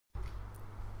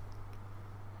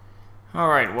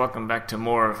Alright, welcome back to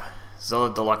more of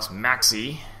Zelda Deluxe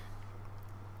Maxi.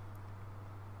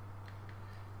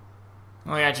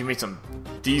 Well, I actually made some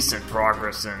decent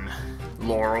progress in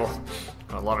Lorule.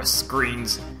 A lot of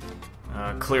screens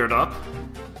cleared up.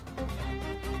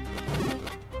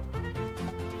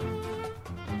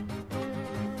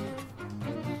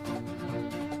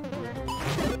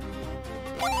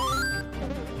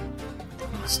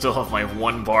 Still have my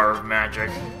 1 bar of magic.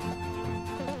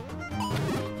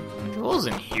 What was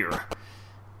in here?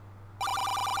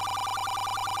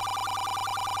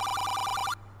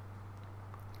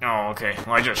 Oh, okay.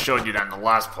 Well, I just showed you that in the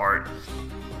last part.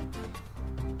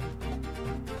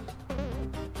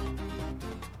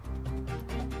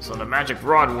 So the magic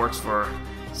rod works for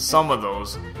some of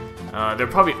those. There are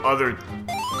probably other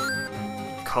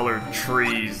colored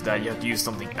trees that you have to use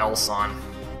something else on.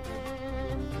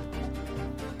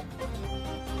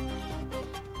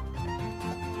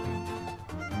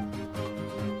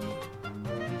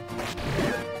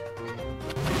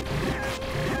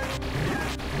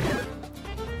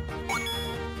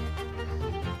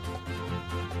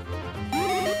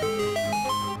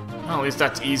 Well, at least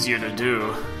that's easier to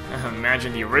do.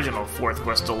 Imagine the original 4th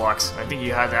Quest Deluxe. I think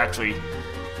you had to actually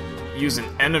use an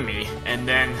enemy and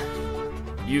then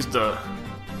use the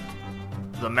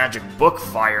magic book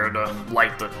fire to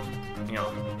light the,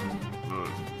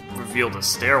 reveal the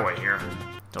stairway here,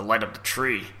 to light up the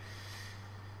tree.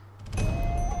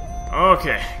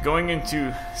 Okay, going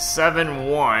into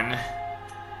 7-1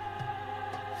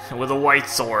 with a white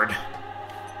sword.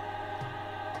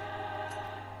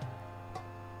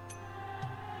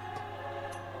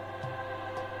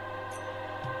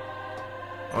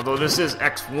 Although this is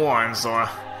X1, so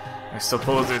I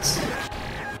suppose it's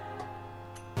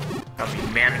gotta be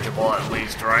manageable at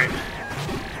least, right?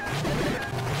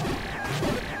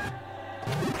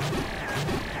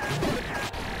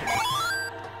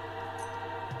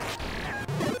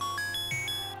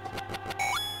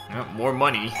 Yep, more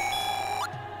money.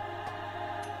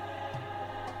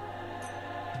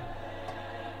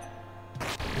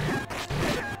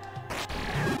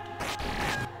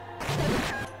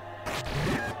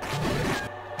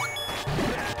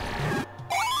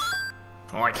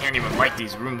 Well, I can't even light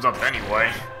these rooms up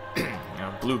anyway.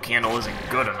 Blue candle isn't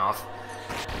good enough.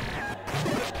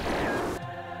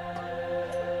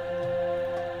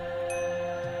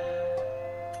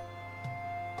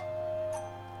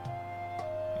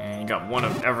 And you got one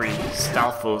of every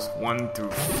Stalfos 1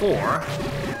 through 4.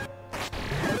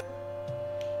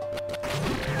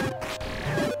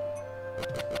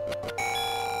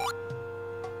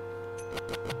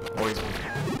 Always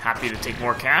happy to take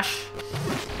more cash.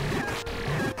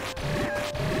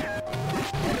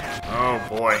 Oh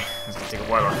boy, it's gonna take a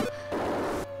while to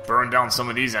burn down some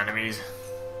of these enemies.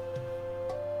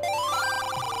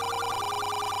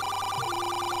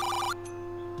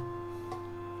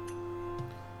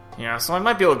 Yeah, so I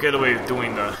might be able to get away with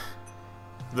doing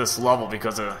this level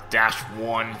because of Dash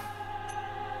 1.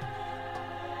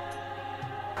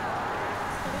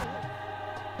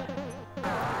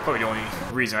 Probably the only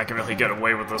reason I can really get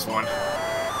away with this one.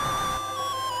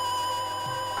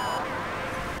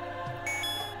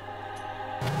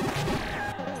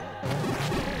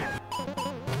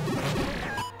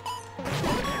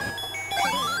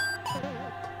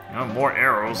 Oh, more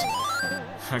arrows.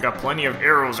 I got plenty of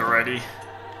arrows already.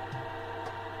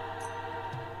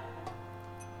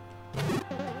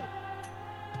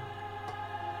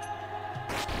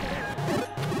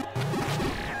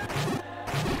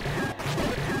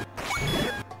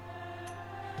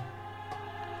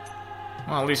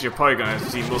 Well, at least you're probably gonna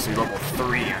see mostly level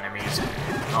 3 enemies,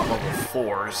 not level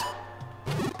 4s.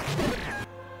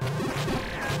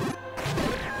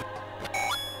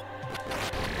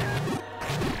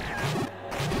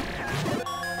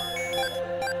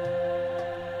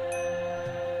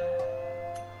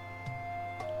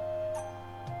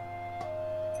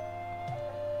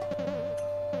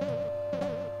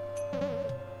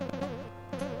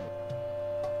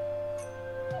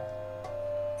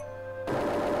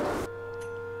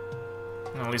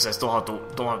 At least I still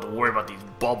don't have to worry about these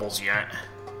bubbles yet.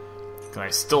 Cause I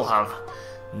still have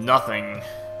nothing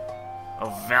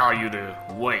of value to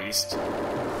waste.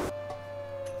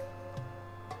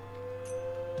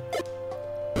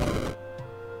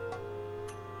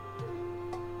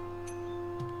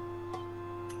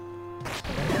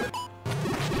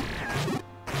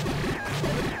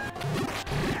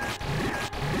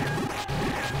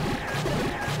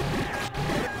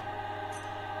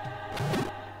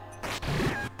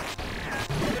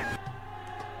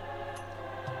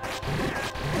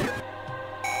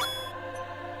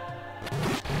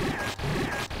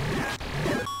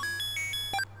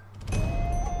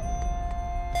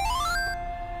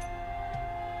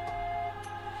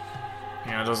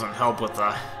 doesn't help with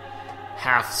the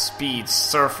half-speed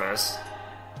surface.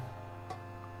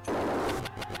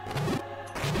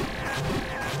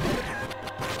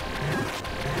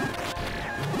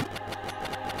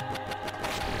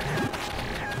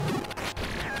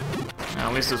 Now,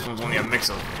 at least this one's only a mix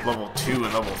of level 2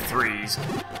 and level 3s.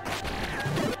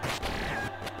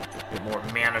 A bit more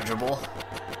manageable.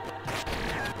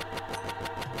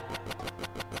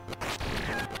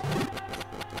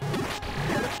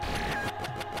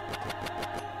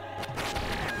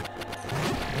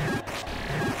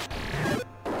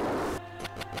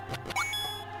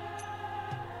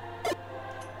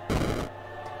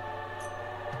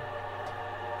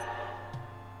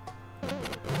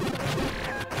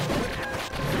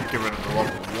 Get rid of the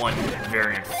level 1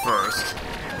 variant first.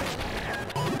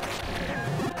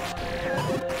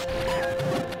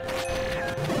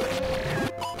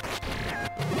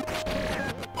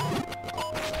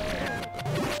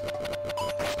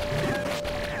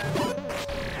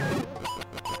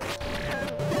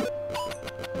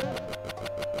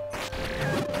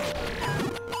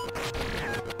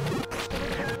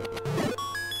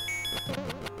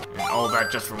 And all that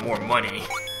just for more money.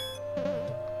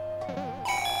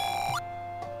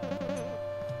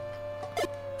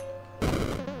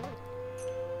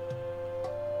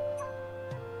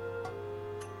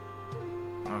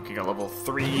 Okay, got level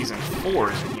 3s and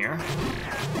 4s in here.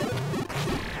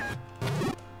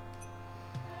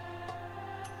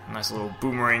 Nice little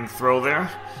boomerang throw there.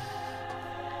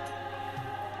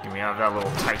 And we have that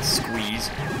little tight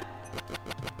squeeze.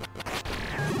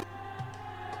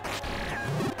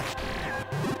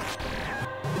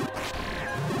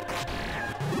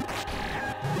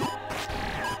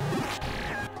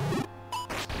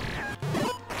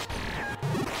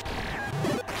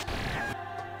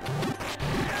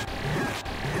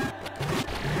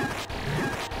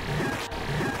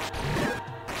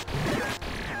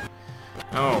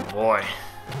 Oh boy.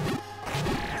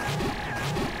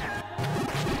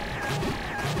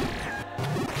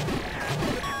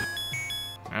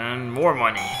 And more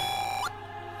money.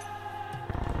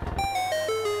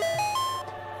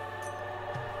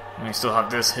 And we still have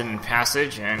this hidden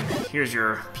passage, and here's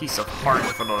your piece of heart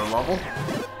for the level.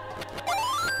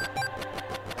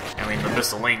 I mean, the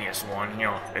miscellaneous one, you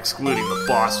know, excluding the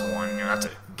boss one, you know, that's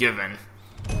a given.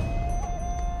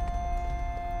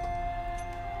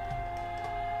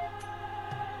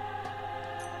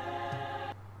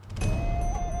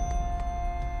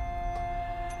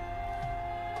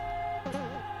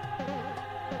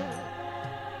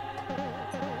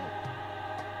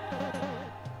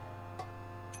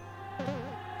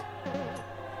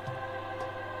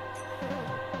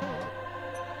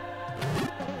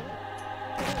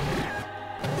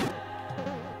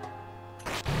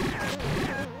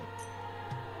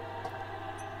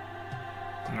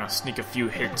 I'm gonna sneak a few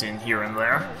hits in here and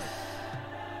there.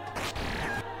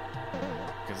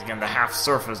 Because again, the half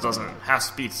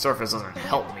speed surface doesn't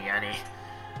help me any.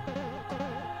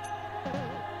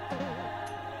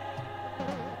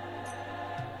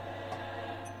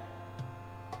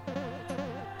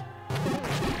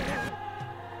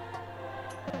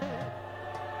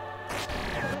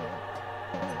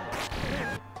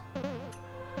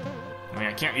 I mean,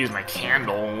 I can't use my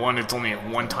candle. One, it's only a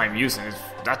one-time use, and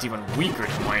that's even weaker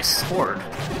than my sword. I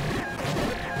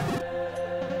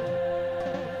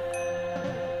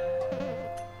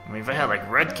mean, if I had, like,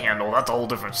 red candle, that's a whole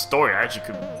different story. I actually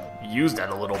could use that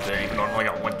a little bit, even though I only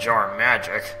got one jar of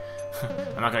magic.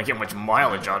 I'm not gonna get much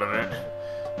mileage out of it.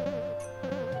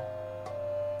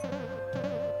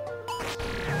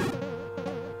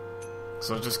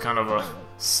 So just kind of a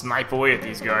snipe away at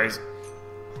these guys.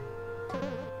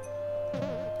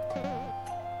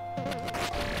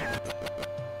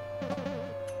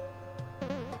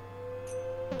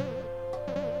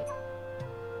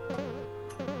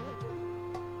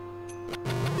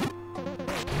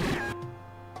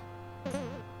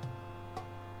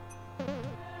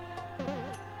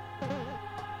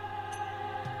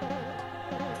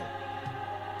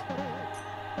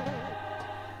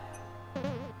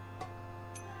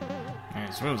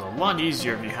 This room's a lot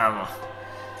easier if you have a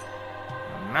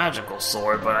magical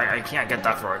sword, but I can't get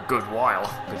that for a good while,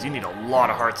 because you need a lot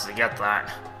of hearts to get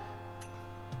that.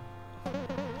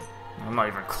 I'm not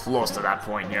even close to that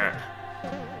point yet.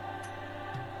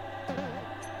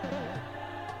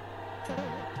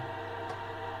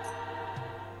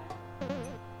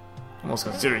 Almost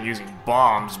considering using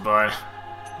bombs, but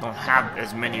I don't have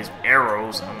as many as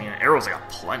arrows. I mean, arrows I got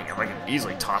plenty of. I can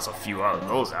easily toss a few of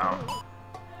those out.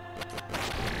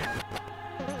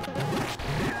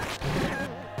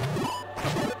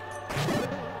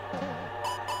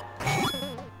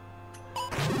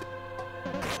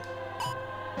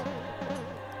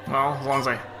 Well, as long as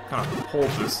I kind of hold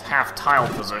this half-tile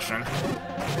position.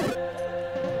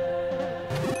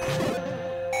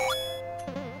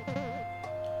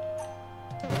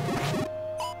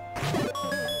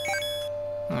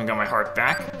 I got my heart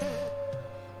back.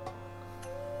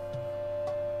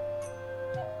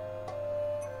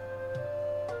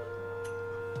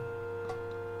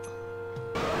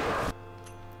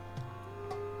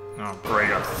 Oh, great, I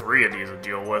got 3 of these to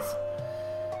deal with.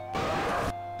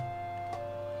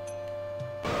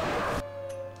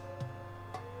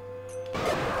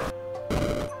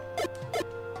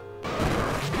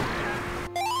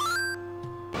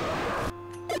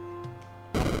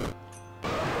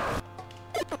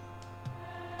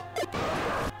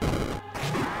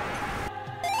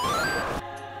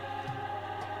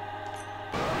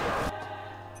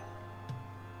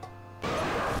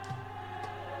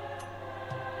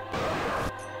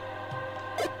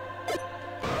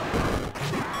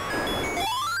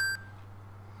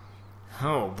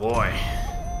 Oh boy.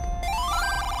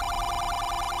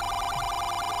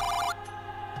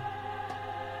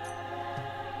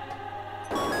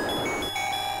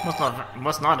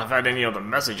 Must not have had any other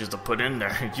messages to put in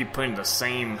there. You keep putting the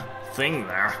same thing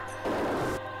there.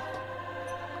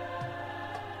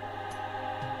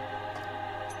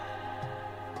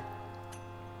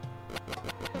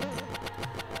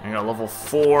 I got level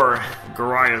 4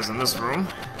 Gorias in this room.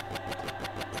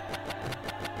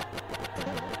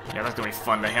 Yeah, that's gonna be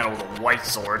fun to handle with a white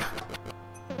sword.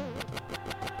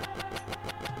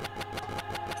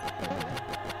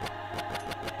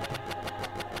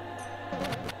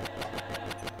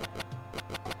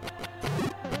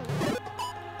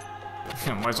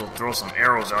 Might as well throw some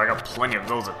arrows there. I got plenty of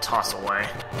those to toss away.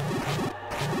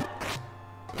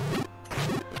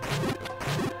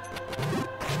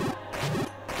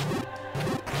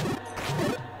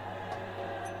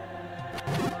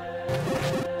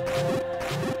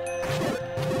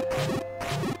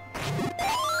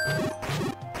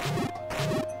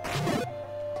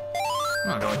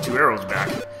 Oh, I got only 2 arrows back.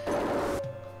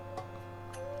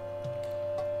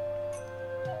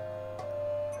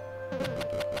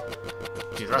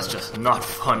 Gee, that's just not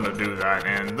fun to do that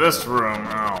in this room.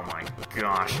 Oh my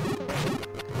gosh.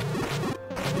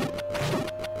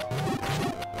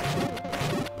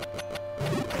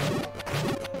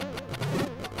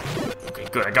 Okay,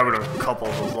 good. I got rid of a couple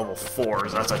of those level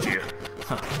 4s. That's actually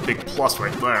a big plus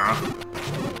right there.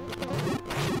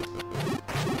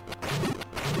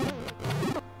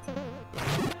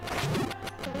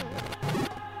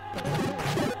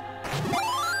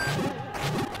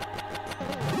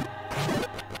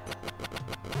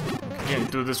 Getting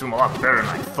through this room a lot better than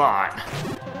I thought.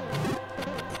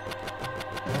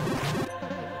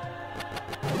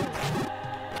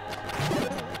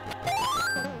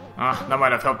 That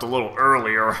might have helped a little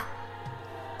earlier.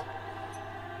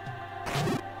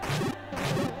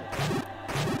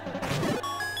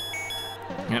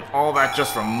 And all that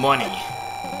just for money.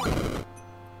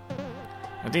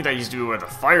 I think that used to be where the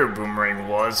fire boomerang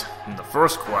was in the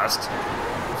first quest.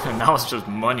 And now it's just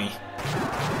money.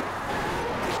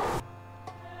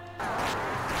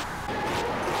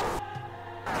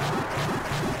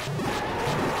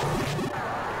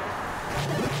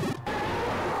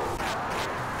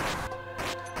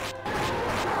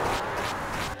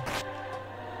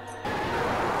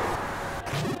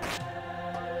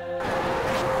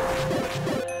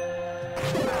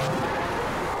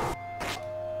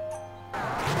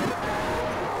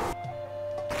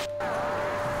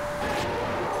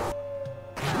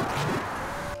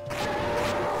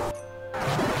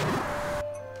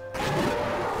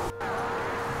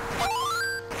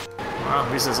 Well,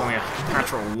 at least there's only a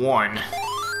natural 1.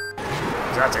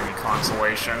 That's any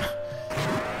consolation.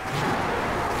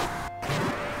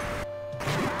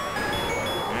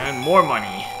 And more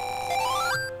money.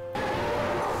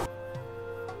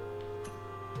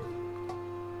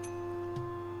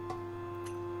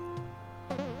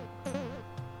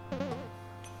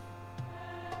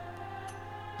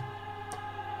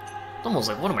 It's almost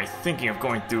like, what am I thinking of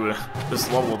going through this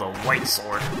level with a white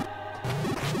sword?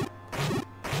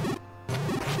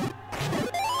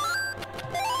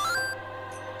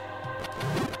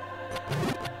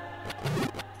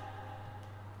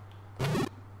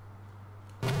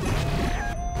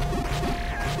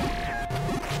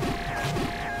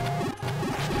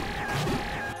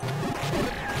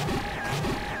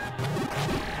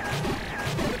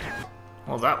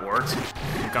 Well, that worked.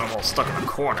 I got them all stuck in a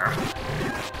corner.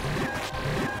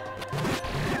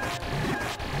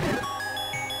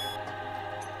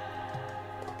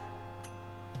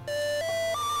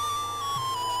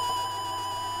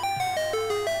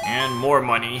 And more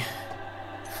money.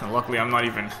 Luckily, I'm not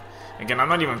even... Again, I'm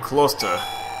not even close to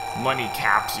money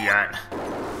caps yet.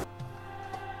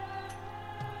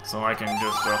 So I can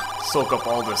just soak up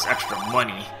all this extra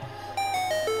money.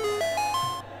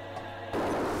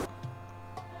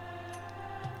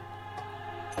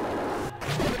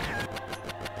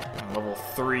 And level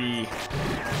 3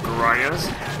 Garayas.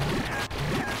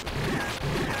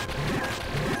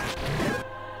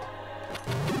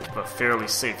 A fairly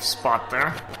safe spot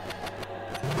there.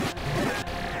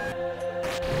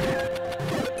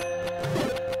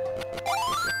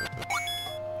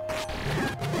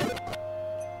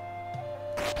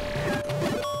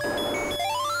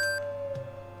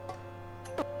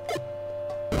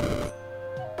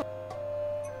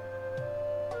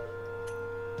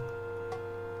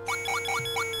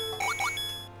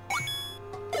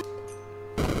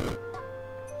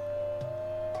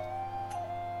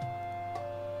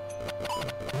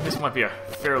 This might be a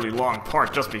fairly long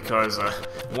part just because,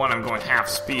 one, I'm going half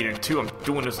speed, and two, I'm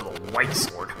doing this with a white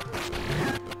sword.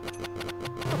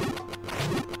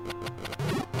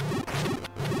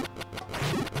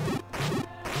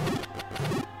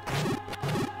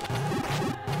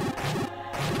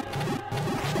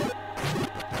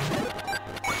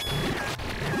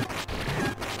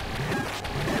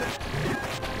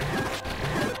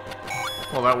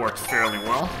 Well, that worked fairly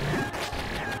well.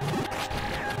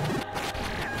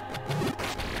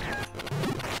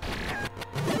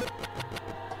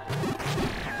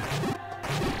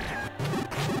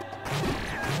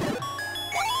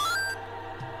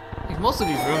 Most of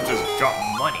these rooms just drop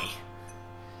money.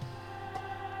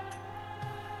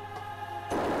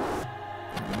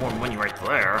 More money right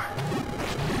there.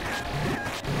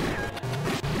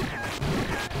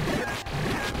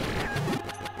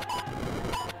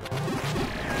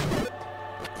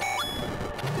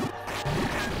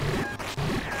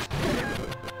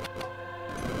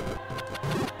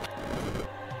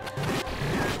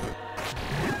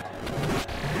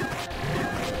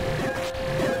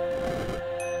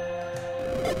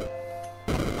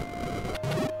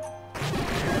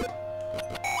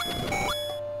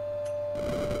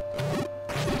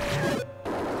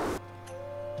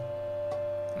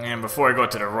 And before I go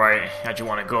to the right, I actually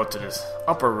want to go to this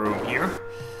upper room here.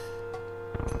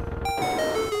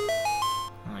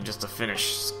 Just to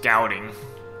finish scouting.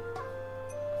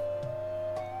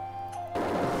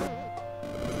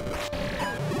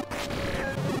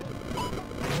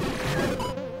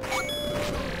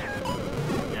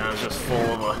 Yeah, it's just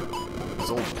full of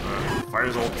his old,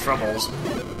 Fire's old troubles.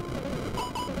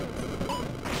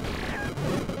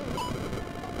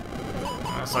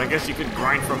 So I guess you could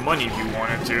grind for money if you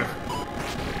wanted to.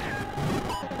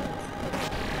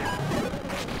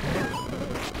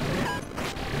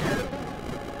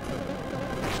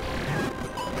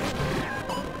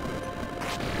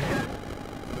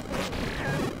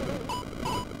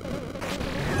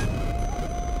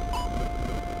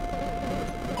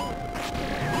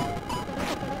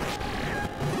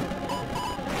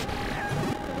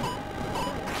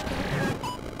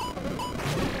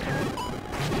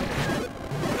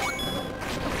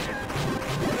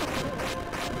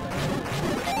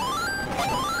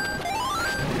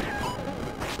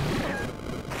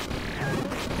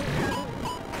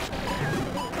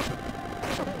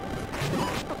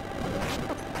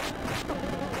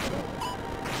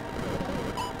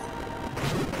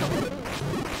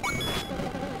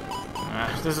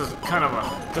 This is kind of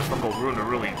a difficult room to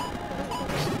really...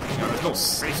 You know, there's no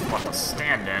safe spot to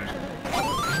stand in.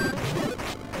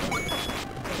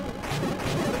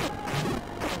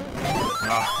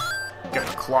 Get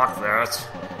the clock there, that's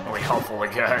really helpful to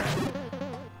get.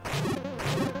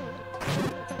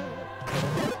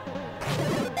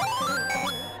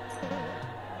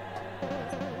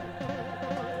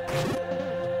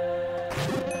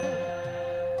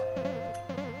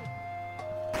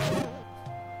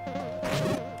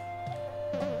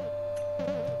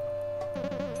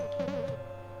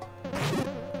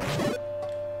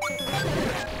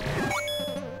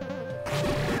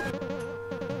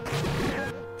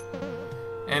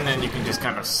 And then you can just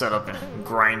kind of set up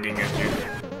grinding as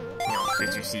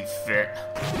as you see fit.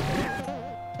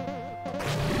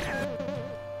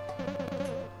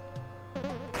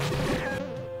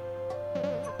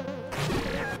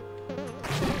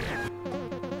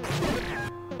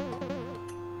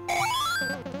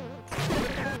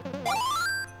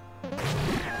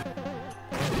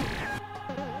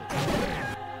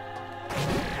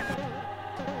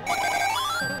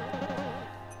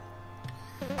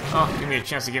 Oh, give me a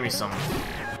chance to give me some...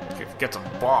 get some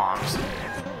bombs.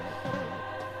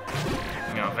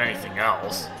 You know, if anything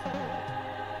else.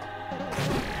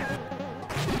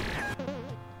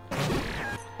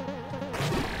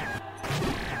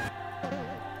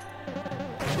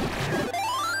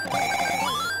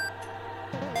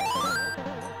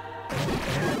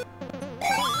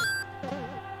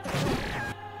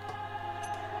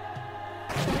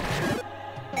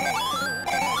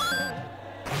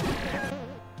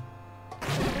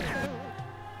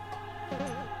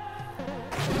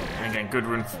 Again, good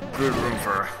room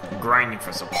for grinding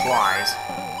for supplies.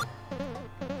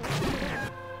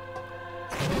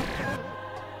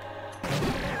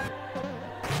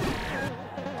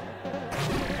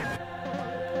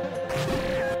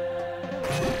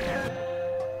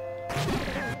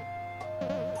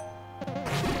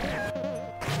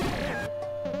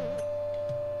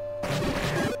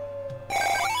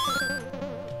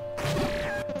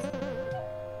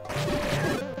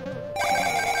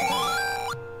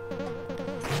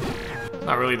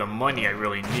 Not really the money I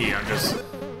really need, I'm just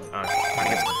trying to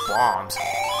get some bombs.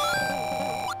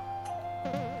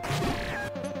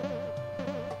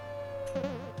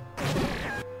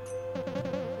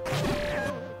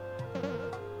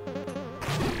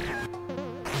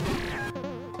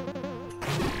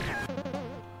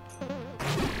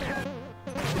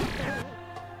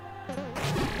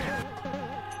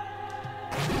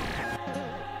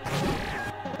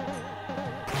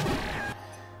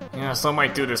 Yeah, so I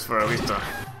might do this for at least a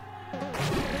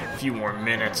few more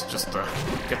minutes just to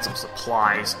get some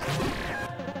supplies.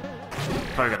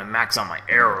 Probably gonna max out my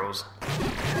arrows.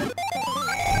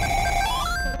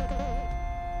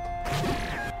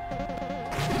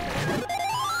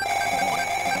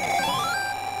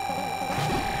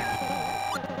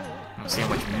 Let's see how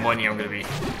much money I'm gonna be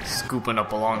scooping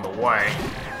up along the way.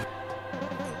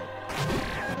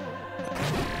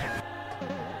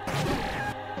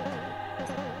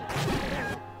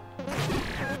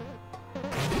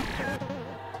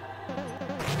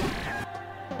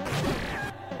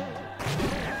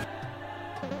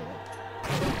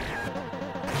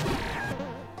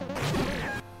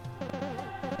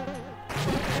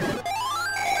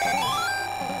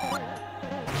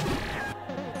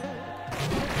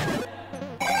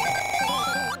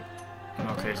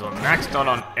 Okay, so I'm maxed out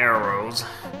on arrows.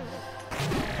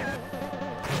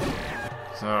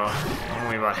 So, I'm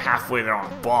only about halfway there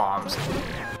on bombs.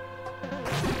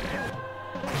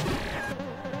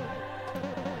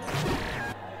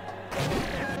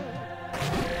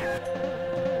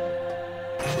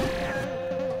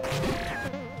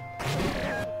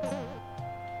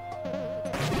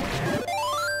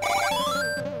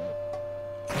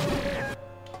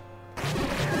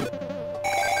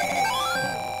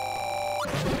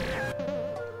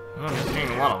 I'm just getting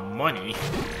a lot of money.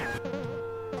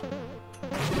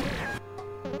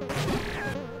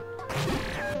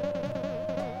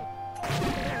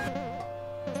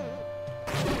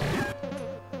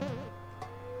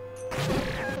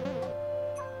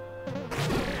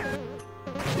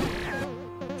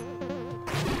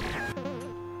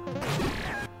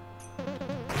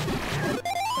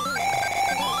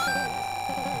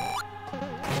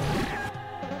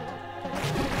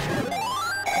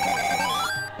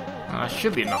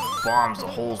 Should be enough bombs to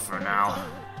hold for now.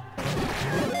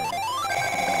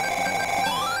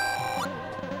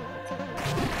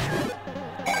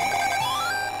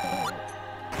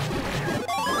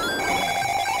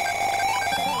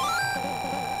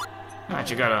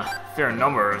 Actually got a fair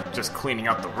number just cleaning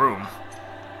up the room.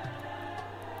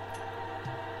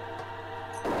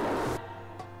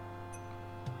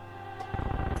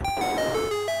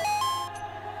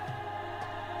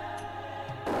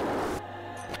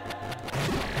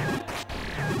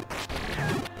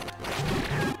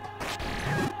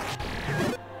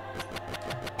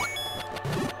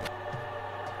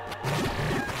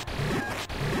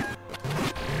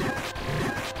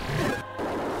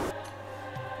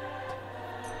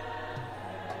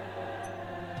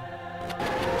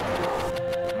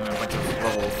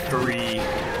 Level 3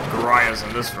 Gorias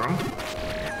in this room.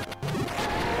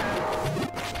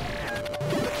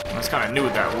 That's kind of new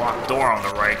with that locked door on the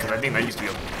right, because I think that used to be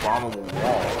a bombable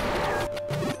wall.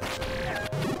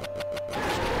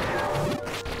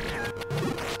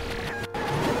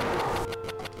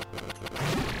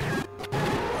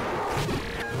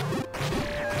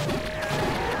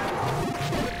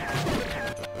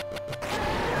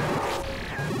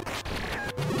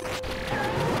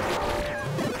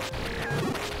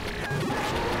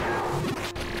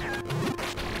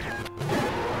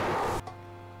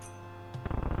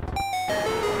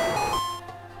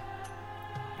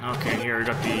 Okay, here we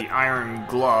got the iron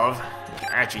glove.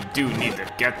 I actually do need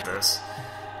to get this.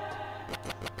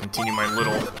 Continue my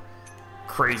little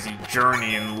crazy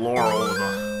journey in Lorule with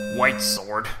a white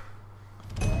sword.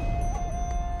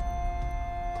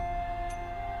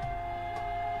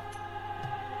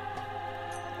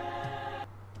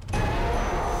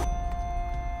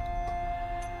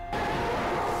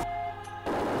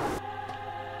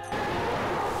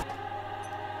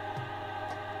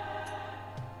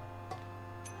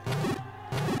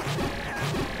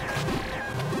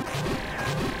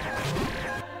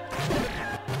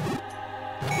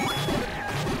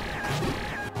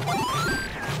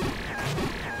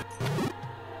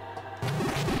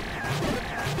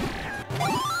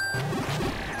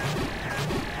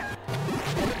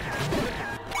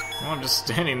 I'm just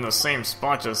standing in the same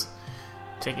spot, just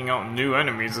taking out new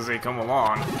enemies as they come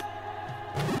along.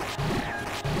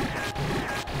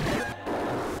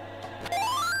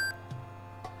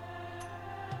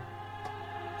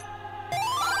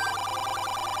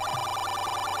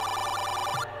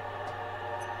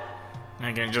 And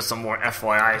again, just some more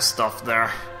FYI stuff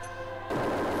there.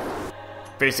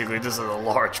 Basically, this is a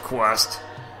large quest.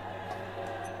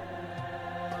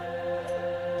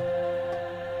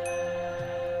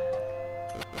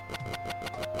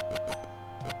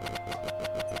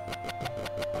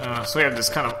 So we have this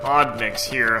kind of odd mix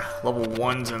here, level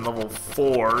 1s and level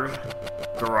 4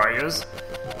 Garayas.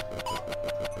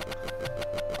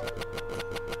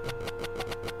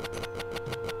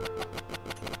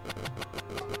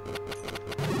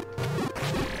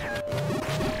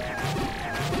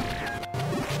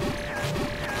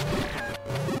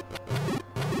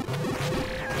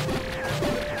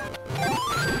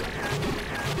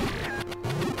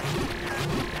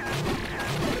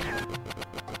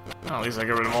 Well, at least I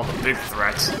got rid of all the big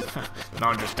threats. Now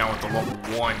I'm just down with the level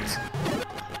 1s.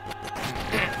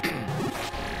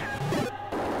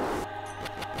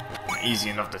 Easy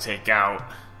enough to take out.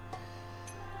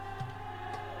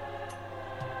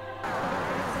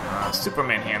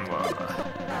 Superman handler.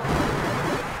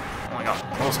 Only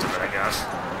got most of it, I guess.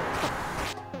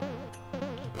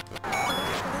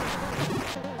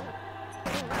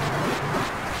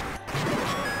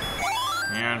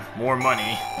 And more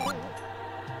money.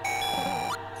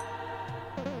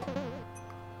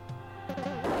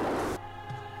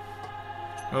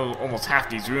 Well, almost half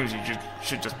these rooms you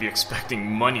should just be expecting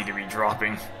money to be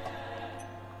dropping.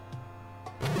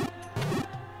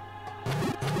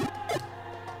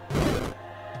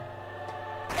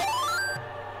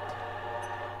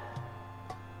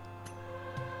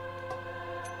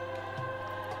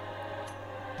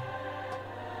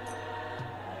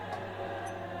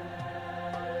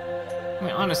 I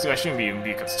mean, honestly, I shouldn't even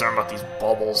be concerned about these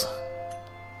bubbles.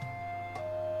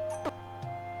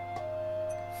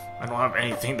 I don't have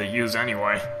anything to use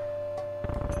anyway.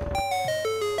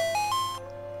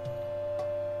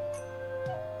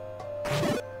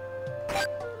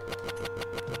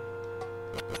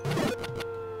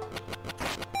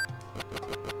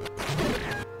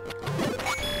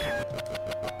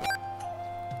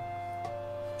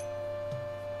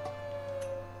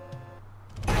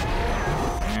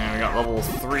 And we got level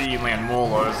 3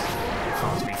 Landmolas. That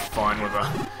must be fun with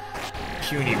a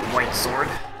puny white sword.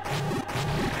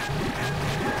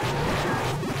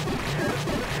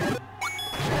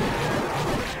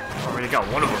 Got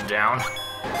one of them down. Oh,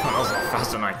 that was a lot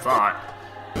faster than I thought.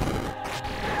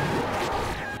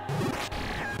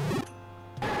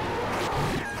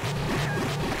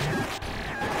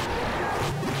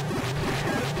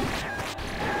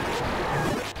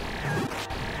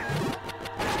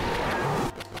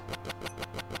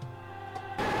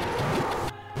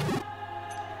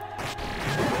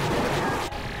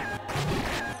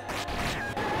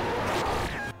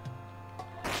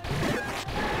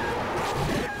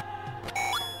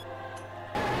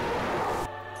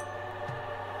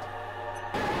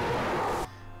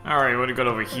 Alright, what do we got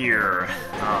over here?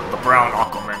 The brown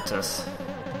Aquamentus.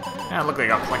 Yeah, look like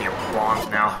I got plenty of bombs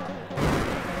now.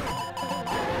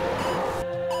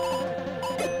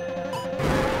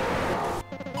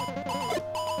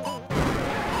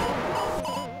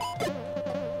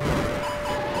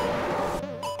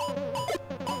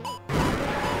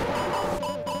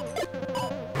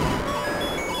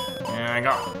 Yeah, I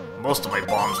got most of my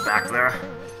bombs back there.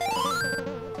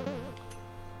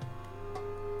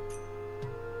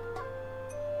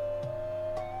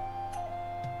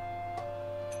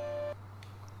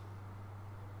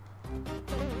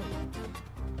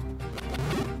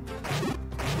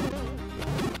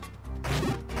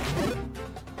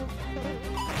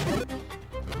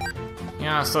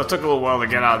 Yeah, so it took a little while to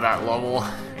get out of that level.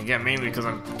 Again, mainly because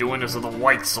I'm doing this with a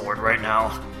white sword right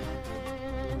now.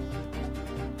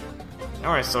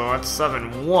 Alright, so that's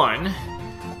 7-1.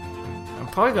 I'm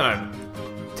probably gonna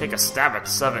take a stab at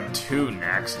 7-2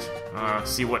 next.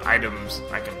 See what items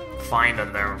I can find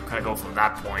in there, kind of go from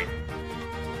that point.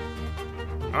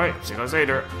 Alright, see you guys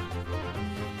later.